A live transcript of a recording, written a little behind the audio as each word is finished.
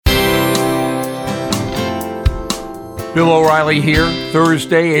Bill O'Reilly here,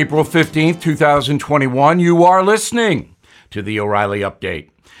 Thursday, April 15th, 2021. You are listening to the O'Reilly Update.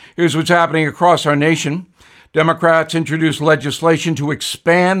 Here's what's happening across our nation. Democrats introduced legislation to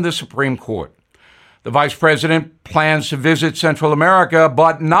expand the Supreme Court. The vice president plans to visit Central America,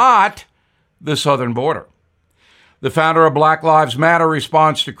 but not the southern border. The founder of Black Lives Matter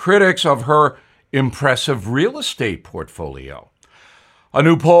responds to critics of her impressive real estate portfolio. A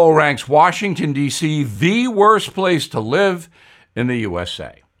new poll ranks Washington, D.C. the worst place to live in the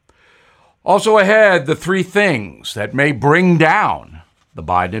USA. Also ahead, the three things that may bring down the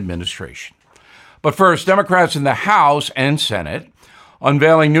Biden administration. But first, Democrats in the House and Senate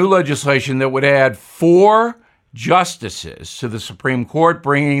unveiling new legislation that would add 4 justices to the Supreme Court,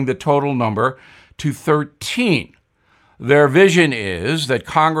 bringing the total number to 13. Their vision is that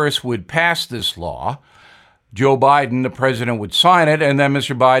Congress would pass this law, Joe Biden, the president, would sign it, and then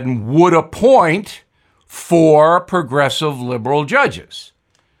Mr. Biden would appoint 4 progressive liberal judges.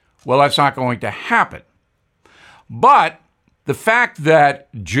 Well, that's not going to happen. But the fact that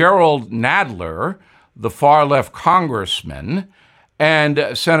Gerald Nadler, the far-left congressman,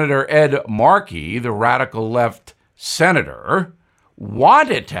 and Senator Ed Markey, the radical-left senator, want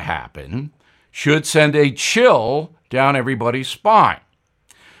it to happen should send a chill down everybody's spine.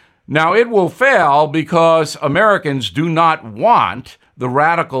 Now, it will fail because Americans do not want the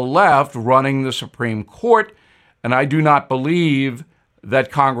radical left running the Supreme Court, and I do not believe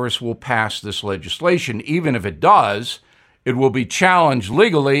that Congress will pass this legislation. Even if it does, it will be challenged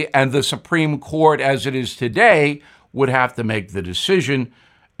legally, and the Supreme Court, as it is today, would have to make the decision,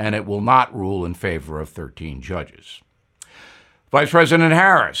 and it will not rule in favor of 13 judges. Vice President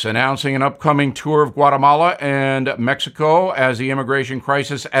Harris announcing an upcoming tour of Guatemala and Mexico as the immigration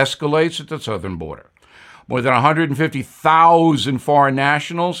crisis escalates at the southern border. More than 150,000 foreign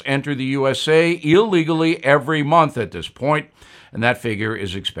nationals enter the USA illegally every month at this point, and that figure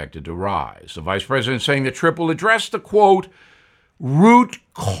is expected to rise. The vice president saying the trip will address the, quote, root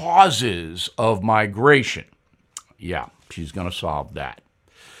causes of migration. Yeah, she's going to solve that.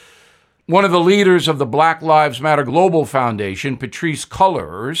 One of the leaders of the Black Lives Matter Global Foundation, Patrisse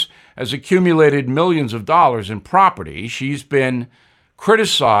Cullors, has accumulated millions of dollars in property. She's been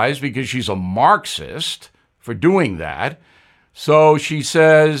criticized because she's a Marxist for doing that. So she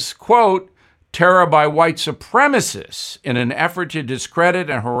says, quote, terror by white supremacists in an effort to discredit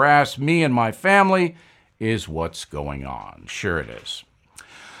and harass me and my family is what's going on. Sure it is.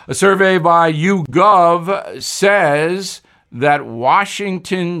 A survey by YouGov says that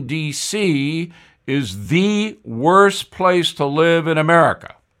Washington, D.C. is the worst place to live in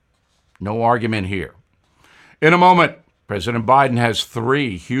America. No argument here. In a moment, President Biden has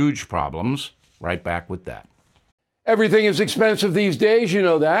 3 huge problems. Right back with that. Everything is expensive these days, you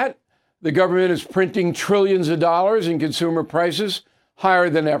know that. The government is printing trillions of dollars and consumer prices higher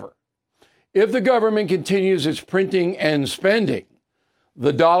than ever. If the government continues its printing and spending,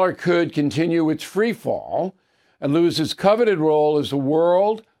 the dollar could continue its free fall and lose its coveted role as the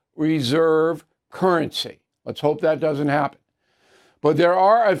world reserve currency. Let's hope that doesn't happen. But there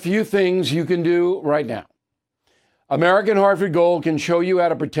are a few things you can do right now. American Hartford Gold can show you how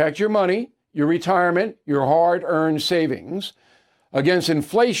to protect your money, your retirement, your hard-earned savings against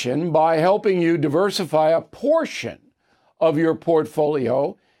inflation by helping you diversify a portion of your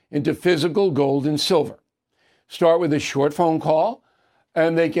portfolio into physical gold and silver. Start with a short phone call,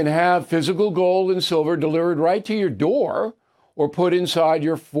 and they can have physical gold and silver delivered right to your door or put inside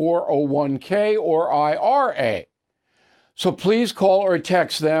your 401k or IRA. So please call or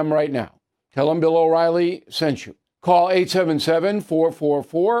text them right now. Tell them Bill O'Reilly sent you. Call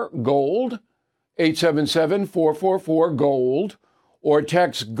 877-444-GOLD, 877-444-GOLD, or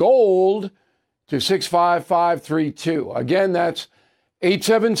text GOLD to 65532. Again, that's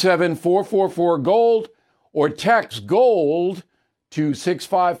 877-444-GOLD, or text GOLD to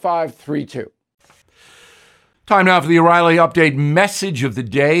 65532. Time now for the O'Reilly Update message of the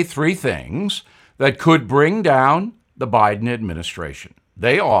day. 3 things that could bring down the Biden administration.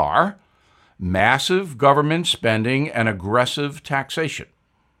 They are massive government spending and aggressive taxation.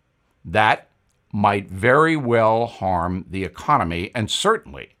 That might very well harm the economy and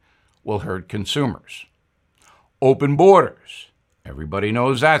certainly will hurt consumers. Open borders. Everybody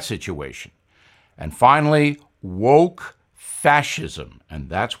knows that situation. And finally, woke fascism, and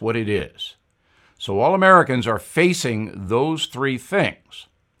that's what it is. So all Americans are facing those 3 things.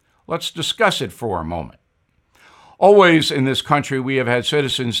 Let's discuss it for a moment. Always in this country, we have had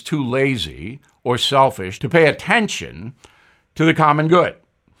citizens too lazy or selfish to pay attention to the common good.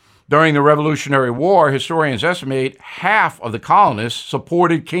 During the Revolutionary War, historians estimate half of the colonists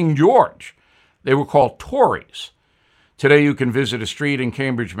supported King George. They were called Tories. Today you can visit a street in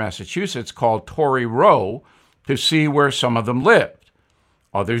Cambridge, Massachusetts called Tory Row to see where some of them lived.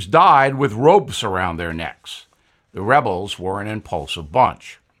 Others died with ropes around their necks. The rebels were an impulsive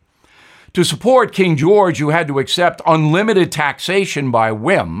bunch. To support King George, you had to accept unlimited taxation by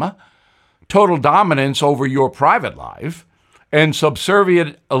whim, total dominance over your private life, and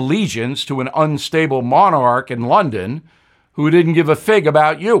subservient allegiance to an unstable monarch in London who didn't give a fig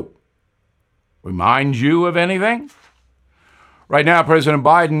about you. Remind you of anything? Right now, President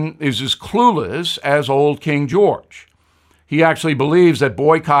Biden is as clueless as old King George. He actually believes that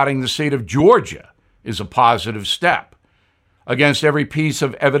boycotting the state of Georgia is a positive step. Against every piece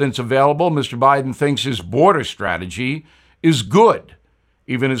of evidence available, Mr. Biden thinks his border strategy is good,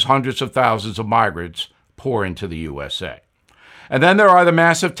 even as hundreds of thousands of migrants pour into the USA. And then there are the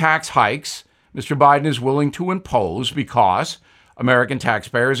massive tax hikes Mr. Biden is willing to impose because American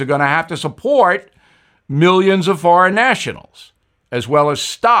taxpayers are going to have to support millions of foreign nationals, as well as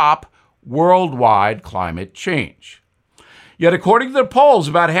stop worldwide climate change. Yet, according to the polls,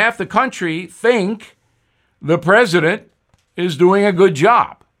 about half the country think the president is doing a good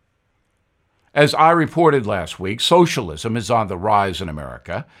job. As I reported last week, socialism is on the rise in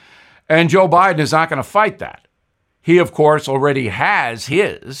America, and Joe Biden is not going to fight that. He, of course, already has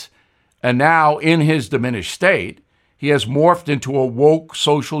his, and now in his diminished state, he has morphed into a woke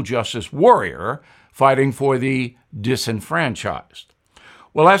social justice warrior fighting for the disenfranchised.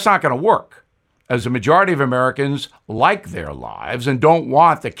 Well, that's not going to work, as the majority of Americans like their lives and don't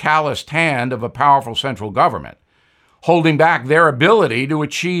want the calloused hand of a powerful central government holding back their ability to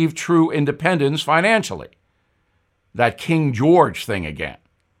achieve true independence financially. That King George thing again.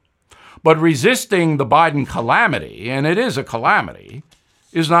 But resisting the Biden calamity, and it is a calamity,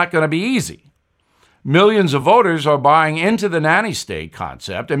 is not going to be easy. Millions of voters are buying into the nanny state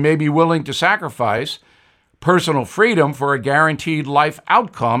concept and may be willing to sacrifice personal freedom for a guaranteed life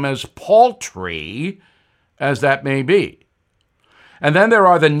outcome, as paltry as that may be. And then there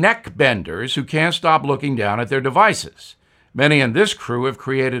are the neck benders who can't stop looking down at their devices. Many in this crew have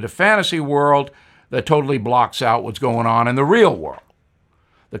created a fantasy world that totally blocks out what's going on in the real world.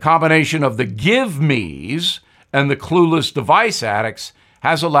 The combination of the give-me's and the clueless device addicts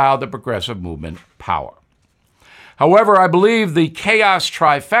has allowed the progressive movement power. However, I believe the chaos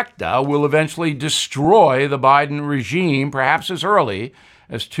trifecta will eventually destroy the Biden regime, perhaps as early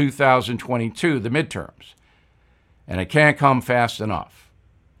as 2022, the midterms. And it can't come fast enough.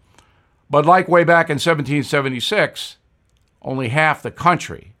 But like way back in 1776, only half the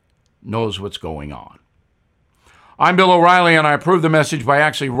country knows what's going on. I'm Bill O'Reilly, and I approve the message by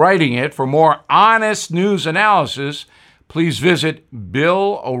actually writing it. For more honest news analysis, please visit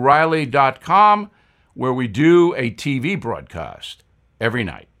BillO'Reilly.com, where we do a TV broadcast every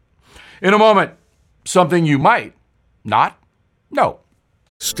night. In a moment, something you might not know.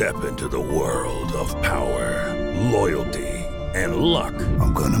 Step into the world of power, loyalty, and luck.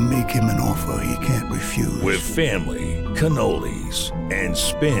 I'm going to make him an offer he can't refuse. With family, cannolis, and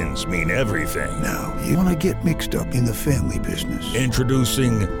spins mean everything. Now, you want to get mixed up in the family business.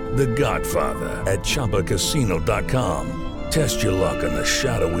 Introducing The Godfather at ChumbaCasino.com. Test your luck in the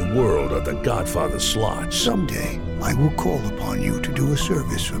shadowy world of The Godfather slot. Someday, I will call upon you to do a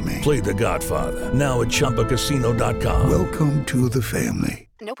service for me. Play The Godfather now at ChumbaCasino.com. Welcome to the family.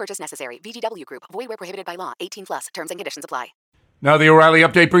 No purchase necessary. VGW Group. Void where prohibited by law. 18+. Terms and conditions apply. Now the O'Reilly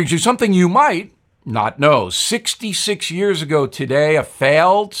Update brings you something you might not know. 66 years ago today, a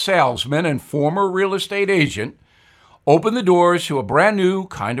failed salesman and former real estate agent opened the doors to a brand new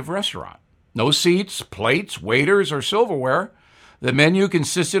kind of restaurant. No seats, plates, waiters, or silverware. The menu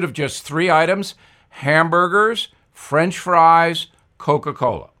consisted of just 3 items: hamburgers, French fries,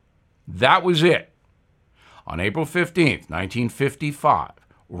 Coca-Cola. That was it. On April 15th, 1955,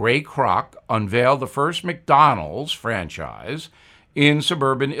 Ray Kroc unveiled the first McDonald's franchise in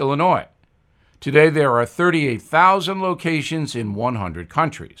suburban Illinois. Today, there are 38,000 locations in 100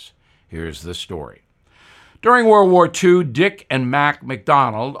 countries. Here's the story. During World War II, Dick and Mac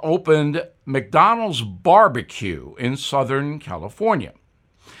McDonald opened McDonald's Barbecue in Southern California.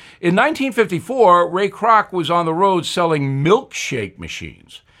 In 1954, Ray Kroc was on the road selling milkshake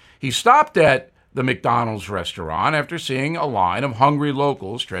machines. He stopped at the McDonald's restaurant after seeing a line of hungry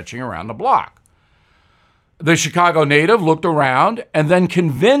locals stretching around the block. The Chicago native looked around and then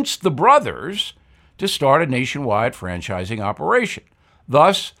convinced the brothers to start a nationwide franchising operation.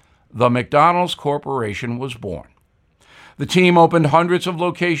 Thus, the McDonald's Corporation was born. The team opened hundreds of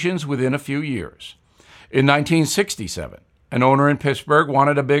locations within a few years. In 1967, an owner in Pittsburgh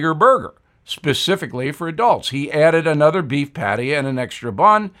wanted a bigger burger, specifically for adults. He added another beef patty and an extra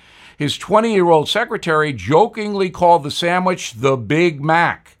bun. His 20-year-old secretary jokingly called the sandwich the Big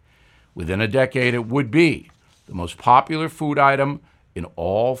Mac. Within a decade, it would be the most popular food item in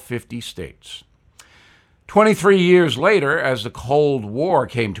all 50 states. 23 years later, as the Cold War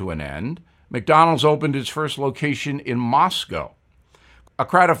came to an end, McDonald's opened its first location in Moscow. A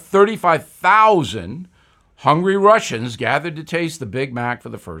crowd of 35,000 hungry Russians gathered to taste the Big Mac for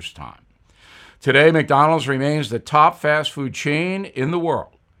the first time. Today, McDonald's remains the top fast food chain in the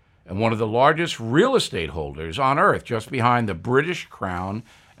world and one of the largest real estate holders on earth, just behind the British Crown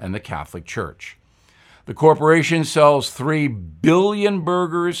and the Catholic Church. The corporation sells 3 billion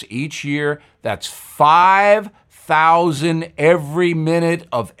burgers each year. That's 5,000 every minute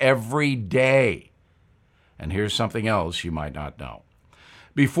of every day. And here's something else you might not know.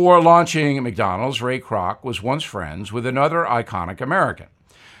 Before launching McDonald's, Ray Kroc was once friends with another iconic American.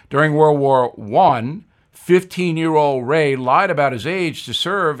 During World War I, 15-year-old Ray lied about his age to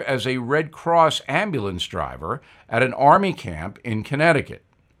serve as a Red Cross ambulance driver at an Army camp in Connecticut.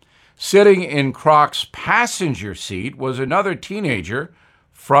 Sitting in Kroc's passenger seat was another teenager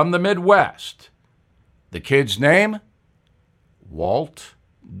from the Midwest. The kid's name? Walt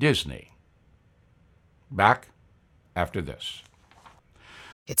Disney. Back after this.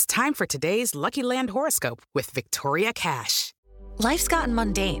 It's time for today's Lucky Land horoscope with Victoria Cash. Life's gotten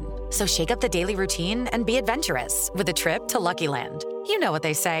mundane, so shake up the daily routine and be adventurous with a trip to Lucky Land. You know what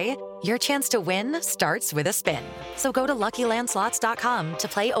they say, your chance to win starts with a spin. So go to LuckyLandSlots.com to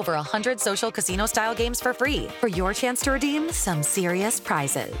play over 100 social casino-style games for free for your chance to redeem some serious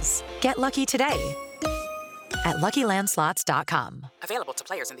prizes. Get lucky today at LuckyLandSlots.com. Available to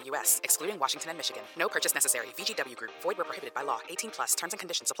players in the U.S., excluding Washington and Michigan. No purchase necessary. VGW Group. Void where prohibited by law. 18+. Terms and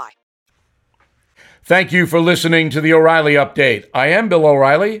conditions apply. Thank you for listening to the O'Reilly Update. I am Bill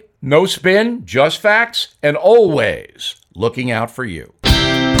O'Reilly. No spin, just facts, and always looking out for you.